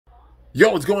Yo,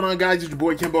 what's going on, guys? It's your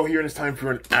boy Kimbo here, and it's time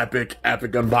for an epic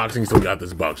unboxing. So we got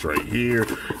this box right here.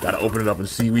 Gotta open it up and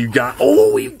see. We've got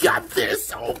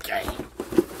this. Okay.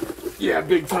 Yeah,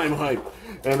 big time hype.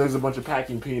 And there's a bunch of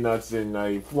packing peanuts, and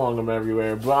I flung them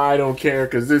everywhere, but I don't care,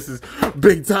 because this is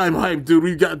big time hype, dude.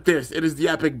 We've got this. It is the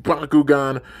epic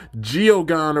Bakugan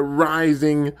Geogan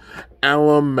Rising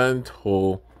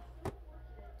Elemental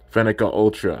Fenneca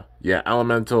Ultra. Yeah,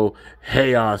 Elemental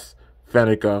Haos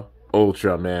Fenneca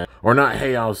Ultra, man. Or not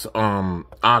Haos,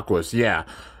 Aquas, yeah.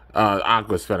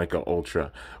 Aquas Fenneca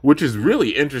Ultra. Which is really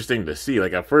interesting to see.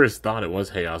 Like, I first thought it was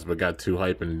Haos, but got too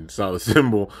hype and saw the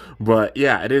symbol. But,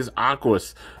 yeah, it is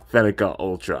Aquas Fenneca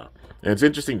Ultra. And it's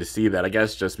interesting to see that, I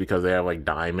guess, just because they have, like,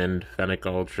 Diamond Fenneca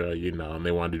Ultra, you know, and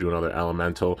they wanted to do another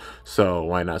Elemental. So,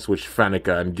 why not switch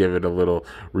Fenneca and give it a little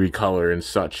recolor and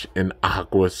such in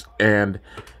Aquas. And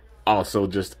also,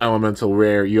 just Elemental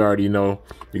Rare. You already know.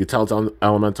 You can tell it's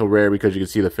Elemental Rare because you can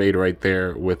see the fade right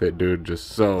there with it, dude. Just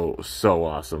so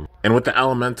awesome. And with the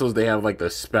Elementals, they have, like,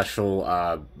 the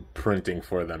special printing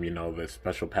for them. You know, the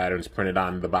special patterns printed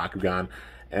on the Bakugan.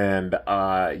 And,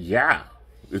 yeah.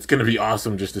 It's going to be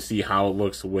awesome just to see how it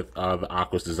looks with the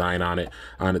Aquas design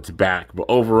on its back. But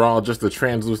overall, just the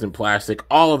translucent plastic,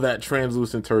 all of that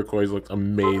translucent turquoise looks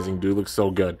amazing, dude. Looks so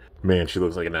good. Man, she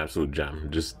looks like an absolute gem.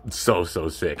 Just so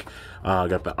sick.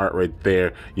 Got the art right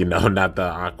there. You know, not the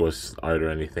Aquas art or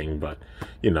anything, but,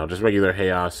 you know, just regular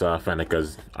Haos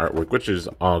Fenneca's artwork, which is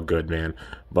all good, man.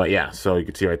 But yeah, so you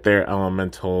can see right there,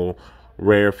 Elemental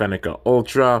Rare Fenneca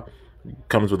Ultra.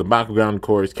 Comes with a Bakugan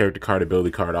course, character card,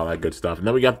 ability card, all that good stuff. And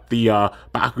then we got the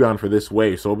Bakugan for this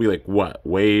wave. So it'll be like, what,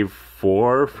 wave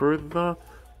 4 for the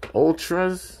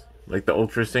Ultras? Like the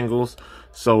Ultra singles.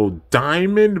 So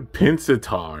Diamond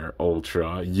Pinsittar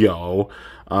Ultra, yo.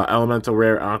 Elemental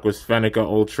Rare Aquas Fenneca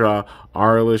Ultra.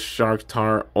 Arliss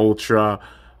Sharktar Ultra.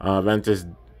 Ventus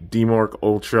Demorc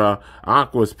Ultra.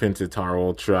 Aquas Pinsittar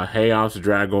Ultra. Haos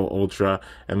Drago Ultra.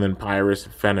 And then Pyrus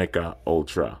Fenneca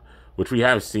Ultra. Which we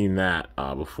have seen that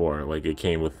before, like it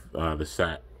came with the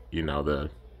set, you know,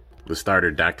 the starter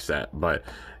deck set. But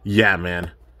yeah,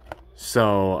 man.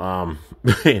 So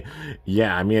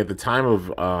yeah, I mean, at the time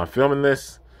of filming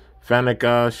this,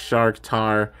 Fenneca,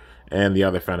 Sharktar, and the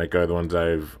other Fenneca are the ones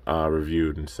I've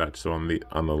reviewed and such. So on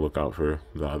the lookout for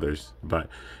the others. But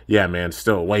yeah, man,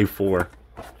 still wave 4.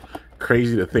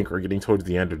 Crazy to think we're getting towards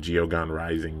the end of Geogan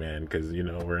Rising, man, because you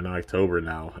know we're in October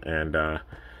now, and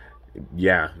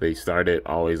yeah, they start it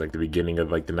always like the beginning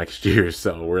of like the next year,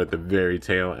 so we're at the very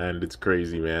tail end. It's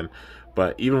crazy, man.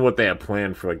 But even what they have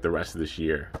planned for like the rest of this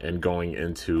year and going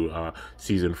into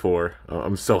season 4,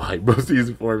 I'm so hyped about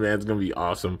season 4, man. It's gonna be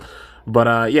awesome.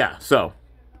 But yeah, so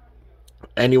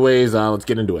anyways, let's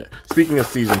get into it. Speaking of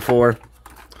season 4,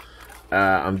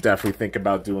 I'm definitely thinking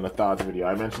about doing a thoughts video.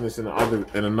 I mentioned this in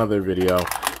another video.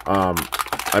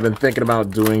 I've been thinking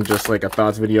about doing just like a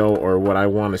thoughts video or what I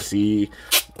want to see,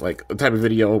 like a type of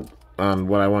video on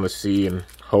what I want to see in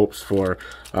hopes for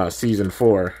season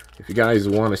 4. If you guys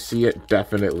want to see it,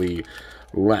 definitely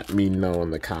let me know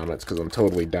in the comments, because I'm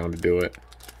totally down to do it.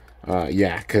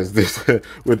 Yeah, because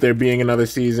with there being another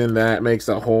season, that makes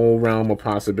a whole realm of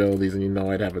possibilities, and you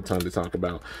know I'd have a ton to talk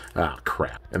about. Ah,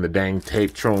 crap. And the dang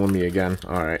tape trolling me again.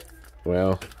 Alright,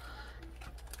 well,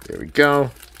 there we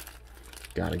go.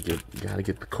 Gotta get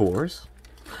the cores.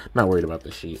 Not worried about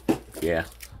the sheet. Yeah.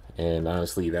 And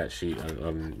honestly, that sheet,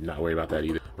 I'm not worried about that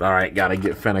either. But alright, gotta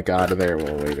get Fenneca out of there.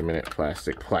 Well, wait a minute.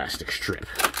 Plastic strip.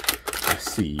 I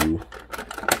see you.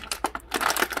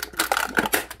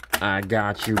 I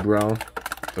got you, bro.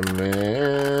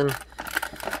 Man.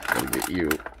 Let me get you.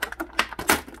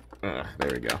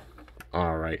 There we go.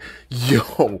 Alright.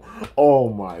 Yo. Oh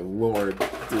my lord.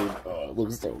 Dude, it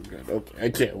looks so good. Okay, I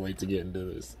can't wait to get into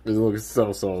this. This looks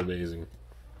so amazing.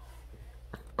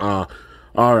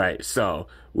 Alright, so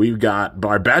we've got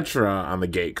Barbetra on the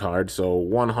gate card. So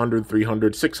 100,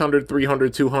 300, 600,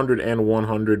 300, 200, and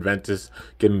 100. Ventus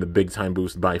getting the big time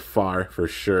boost by far, for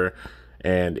sure.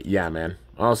 And yeah, man.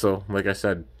 Also, like I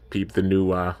said, peep the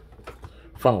new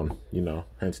phone, you know,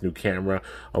 hence new camera,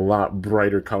 a lot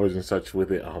brighter colors and such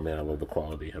with it. Oh man, I love the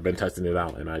quality. I've been testing it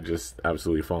out and I just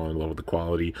absolutely fall in love with the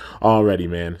quality already,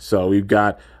 man. So we've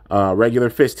got regular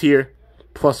fist here,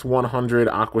 plus 100,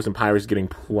 Aquas and Pyrus getting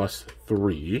plus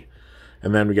 3.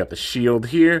 And then we got the shield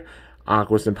here,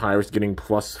 Aquas and Pyrus getting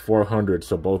plus 400.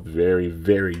 So both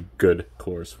very good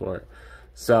cores for it.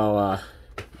 So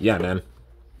yeah, man,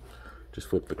 just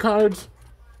flip the cards.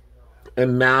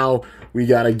 And now we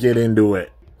gotta get into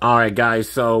it. Alright, guys,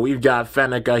 so we've got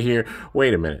Fenneca here.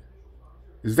 Wait a minute.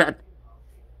 Is that...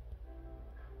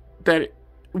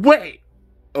 Wait!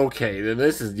 Okay, then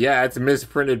this is... Yeah, it's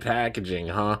misprinted packaging,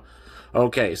 huh?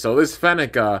 Okay, so this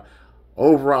Fenneca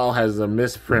overall has a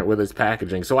misprint with its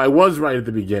packaging. So I was right at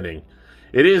the beginning.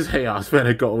 It is Haos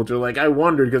Fenneca Ultra. Like, I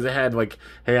wondered because it had, like,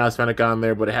 Haos Fenneca on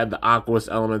there, but it had the Aquos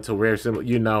Elemental Rare symbol.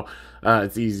 You know,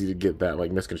 it's easy to get that,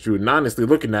 like, misconstrued. And honestly,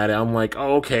 looking at it, I'm like,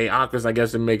 oh, okay, Aquos, I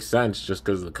guess it makes sense just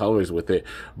because of the colors with it.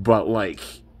 But, like,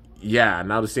 yeah,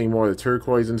 now to seeing more of the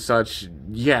turquoise and such,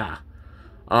 yeah.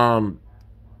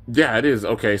 Yeah, it is.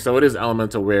 Okay, so it is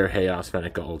Elemental Rare Haos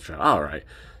Fenneca Ultra. All right.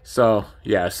 So,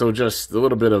 yeah, so just a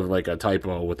little bit of, like, a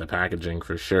typo with the packaging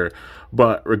for sure.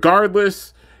 But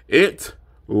regardless, it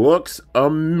looks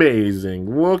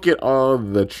amazing. Look at all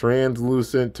the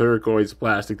translucent turquoise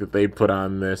plastic that they put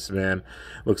on this, man.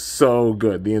 Looks so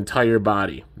good. The entire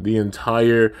body. The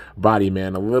entire body,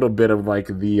 man. A little bit of, like,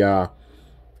 the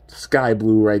sky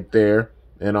blue right there.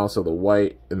 And also the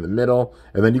white in the middle.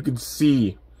 And then you can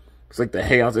see, it's like the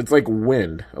Haos. It's like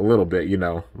wind a little bit, you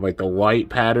know. Like the white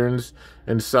patterns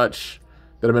and such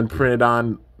that have been printed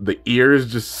on. The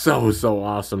ears, just so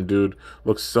awesome, dude.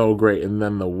 Looks so great. And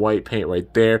then the white paint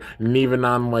right there. And even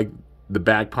on, like, the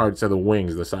back parts of the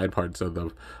wings, the side parts of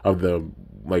the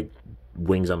like,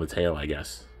 wings on the tail, I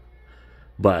guess.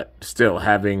 But still,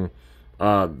 having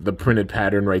the printed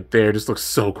pattern right there just looks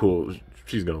so cool.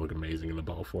 She's going to look amazing in the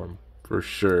ball form. For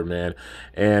sure, man.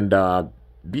 And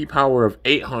B power of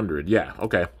 800. Yeah,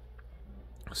 okay.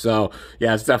 So,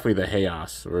 yeah, it's definitely the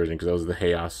Haos version because those are the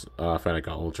Haos Fenneca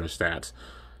Ultra stats.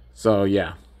 So,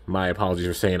 yeah, my apologies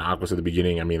for saying Aquos at the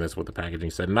beginning. I mean, that's what the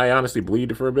packaging said. And I honestly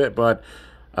believed it for a bit, but,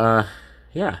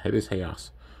 yeah, it is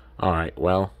Haos. All right,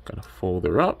 well, gotta fold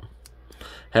her up.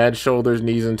 Head, shoulders,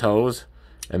 knees, and toes.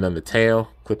 And then the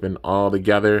tail, clipping all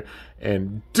together.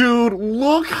 And, dude,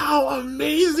 look how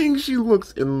amazing she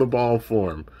looks in the ball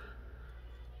form.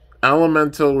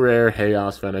 Elemental Rare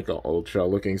Haos Fenneca Ultra,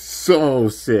 looking so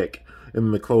sick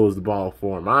in the closed ball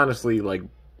form. Honestly, like,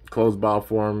 closed ball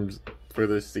forms for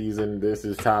this season, this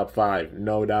is top 5,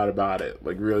 no doubt about it.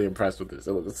 Like, really impressed with this.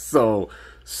 It looks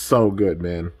so good,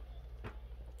 man.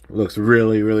 Looks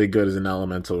really good as an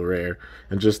Elemental Rare.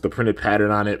 And just the printed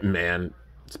pattern on it, man.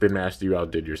 Spin Master, you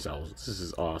outdid yourselves. This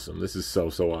is awesome. This is so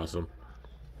awesome.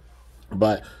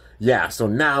 But, yeah, so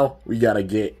now we gotta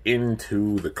get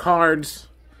into the cards.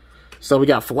 So we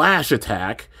got Flash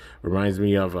Attack. Reminds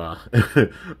me of of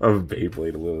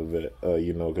Beyblade a little bit,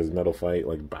 you know, because Metal Fight,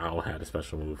 like, Bao had a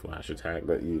special move, Flash Attack,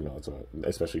 but, you know, it's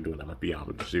especially doing that with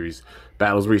Beyond series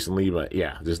battles recently, but,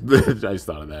 yeah, just I just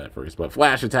thought of that at first. But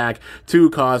Flash Attack,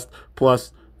 2 cost,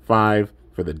 plus 5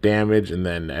 for the damage, and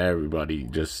then everybody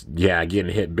just, yeah,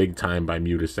 getting hit big time by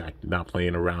Mutasac, not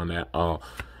playing around at all.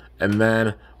 And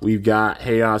then we've got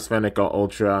Haos Fenneca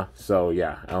Ultra, so,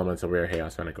 yeah, Elemental Rare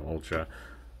Haos Fenneca Ultra.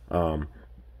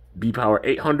 B power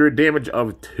 800, damage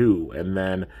of 2, and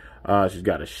then she's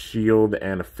got a shield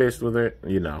and a fist with it,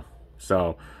 you know.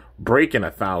 So breaking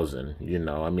 1,000, you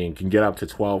know, I mean, can get up to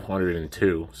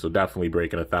 1,202, so definitely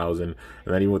breaking 1,000. And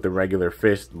then even with the regular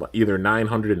fist, either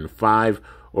 905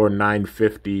 or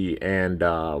 950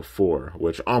 and 4,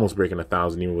 which almost breaking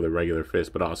 1,000 even with a regular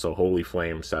fist, but also Holy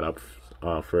Flame set up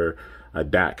for a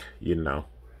deck, you know.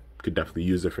 Could definitely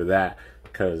use it for that.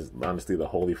 Because, honestly, the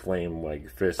Holy Flame, like,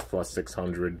 fist plus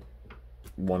 600,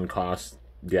 1 cost,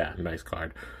 yeah, nice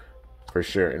card. For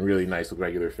sure, and really nice with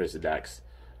regular fist decks.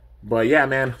 But, yeah,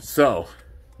 man, so,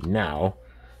 now,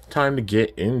 time to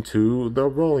get into the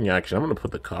rolling action. I'm going to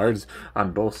put the cards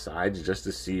on both sides just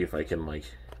to see if I can, like,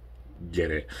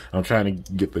 get it. I'm trying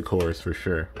to get the chorus for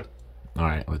sure.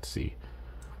 Alright, let's see.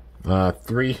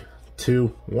 3,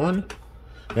 2, 1...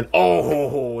 And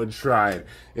oh, it tried.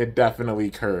 It definitely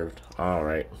curved. All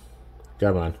right.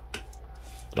 Come on.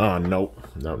 Oh, nope.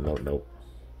 Nope.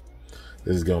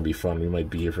 This is going to be fun. We might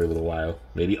be here for a little while.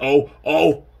 Maybe. Oh.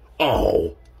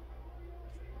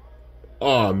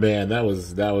 Oh, man. That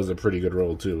was a pretty good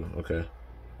roll, too. Okay.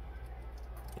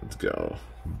 Let's go.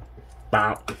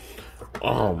 Bop.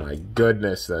 Oh, my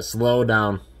goodness. Slow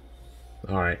down.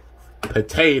 All right.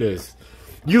 Potatoes.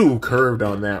 You curved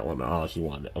on that one. Oh, she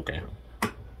wanted it. Okay.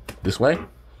 This way?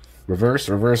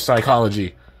 Reverse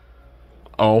psychology.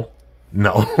 Oh,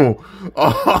 no.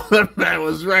 Oh, that man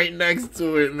was right next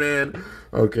to it, man.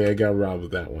 Okay, I got robbed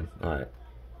with that one. All right.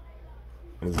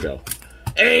 Let's go.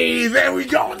 Hey, there we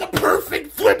go. The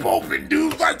perfect flip open,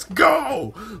 dude. Let's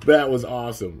go. That was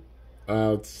awesome.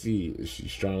 Let's see. Is she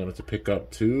strong enough to pick up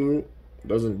 2?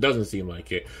 Doesn't seem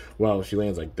like it. Well, if she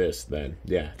lands like this, then,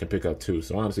 yeah, can pick up 2.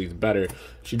 So, honestly, it's better.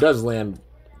 She does land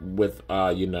with,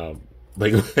 you know,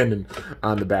 like landing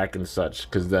on the back and such,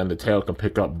 because then the tail can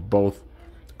pick up both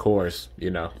cores,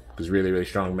 you know, because really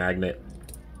strong magnet.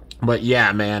 But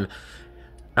yeah, man,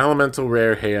 Elemental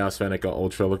Rare Haos Fenneca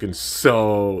Ultra looking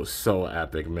so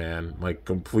epic, man. Like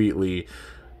completely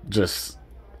just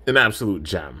an absolute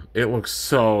gem. It looks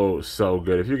so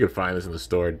good. If you could find this in the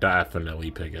store,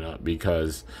 definitely pick it up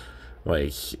because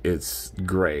like it's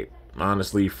great.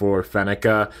 Honestly, for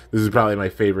Fenneca, this is probably my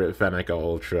favorite Fenneca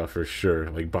Ultra for sure,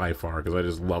 like by far, because I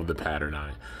just love the pattern on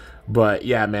it. But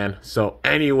yeah, man, so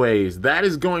anyways, that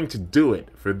is going to do it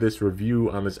for this review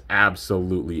on this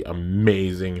absolutely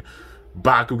amazing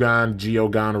Bakugan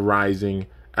Geogan Rising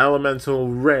Elemental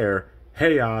Rare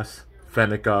Haos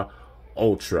Fenneca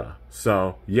Ultra.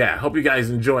 So yeah, hope you guys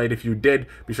enjoyed. If you did,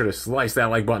 be sure to slice that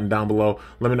like button down below.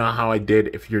 Let me know how I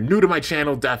did. If you're new to my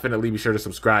channel, definitely be sure to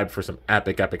subscribe for some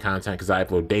epic content because I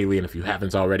upload daily. And if you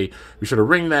haven't already, be sure to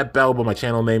ring that bell by my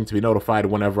channel name to be notified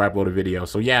whenever I upload a video.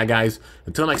 So yeah, guys,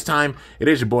 until next time, it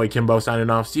is your boy Kimbo signing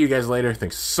off. See you guys later.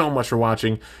 Thanks so much for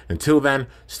watching. Until then,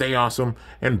 stay awesome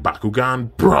and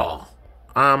Bakugan Brawl.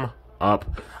 I'm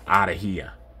up out of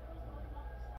here.